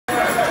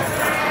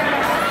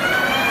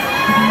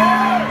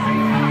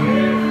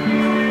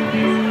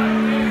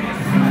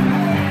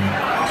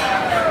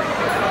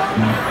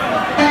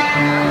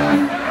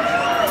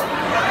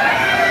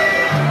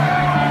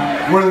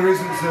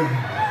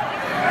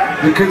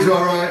The kids are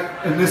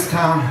alright in this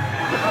town.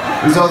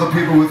 There's all the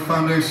people with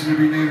foundation to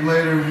be named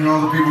later, and all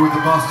the people with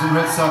the Boston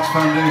Red Sox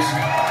Foundation.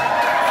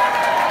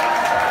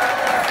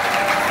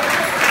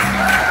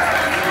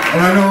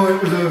 And I know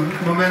it was a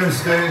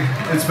momentous day.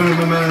 It's been a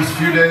momentous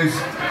few days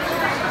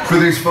for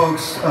these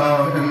folks,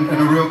 and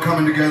a real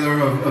coming together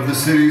of the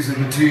cities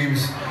and the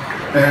teams.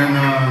 And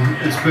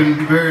it's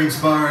been very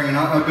inspiring, and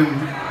I've been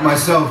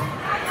myself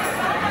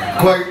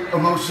quite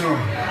emotional.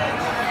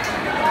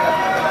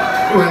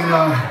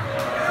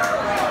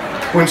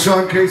 When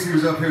Sean Casey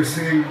was up here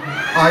singing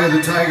Eye of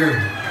the Tiger,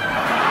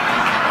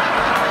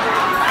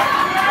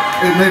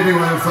 it made me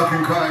want to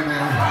fucking cry,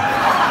 man.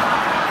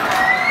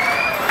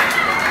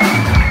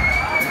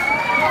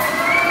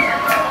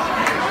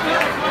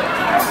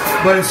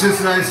 But it's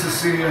just nice to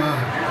see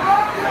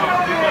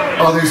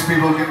all these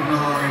people getting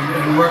along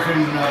and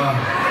working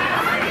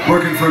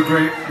for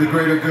the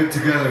greater good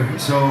together.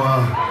 So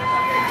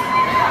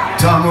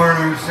Tom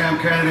Werner, Sam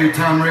Kennedy,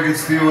 Tom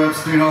Ricketts, Theo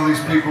Epstein, all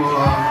these people,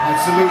 I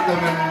salute them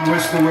and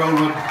wish the world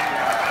would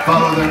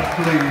follow their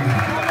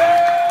lead.